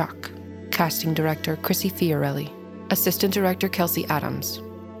Alex Chalk. Casting director Chrissy Fiorelli. Assistant director Kelsey Adams.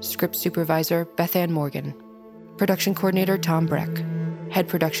 Script supervisor Beth Ann Morgan. Production coordinator Tom Breck. Head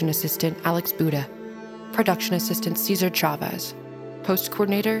production assistant Alex Buda. Production assistant Cesar Chavez. Post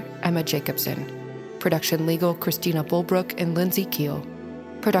coordinator Emma Jacobson. Production legal Christina Bulbrook and Lindsay Keel.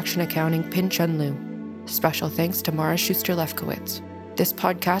 Production accounting Pin Chun Liu. Special thanks to Mara Schuster-Lefkowitz. This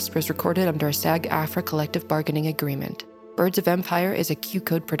podcast was recorded under a SAG-AFTRA collective bargaining agreement. Birds of Empire is a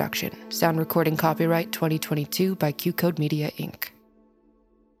Q-Code production. Sound recording copyright 2022 by Q-Code Media, Inc.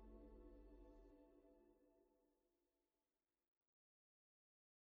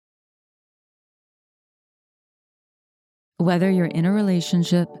 Whether you're in a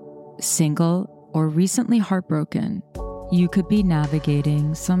relationship, single, or recently heartbroken, you could be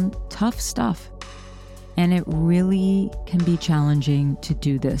navigating some tough stuff. And it really can be challenging to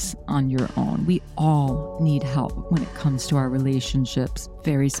do this on your own. We all need help when it comes to our relationships,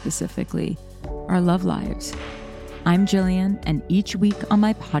 very specifically, our love lives. I'm Jillian, and each week on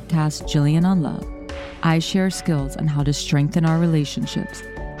my podcast, Jillian on Love, I share skills on how to strengthen our relationships,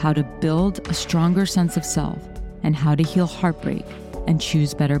 how to build a stronger sense of self, and how to heal heartbreak and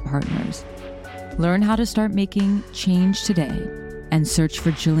choose better partners. Learn how to start making change today and search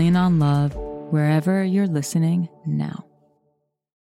for Jillian on Love wherever you're listening now.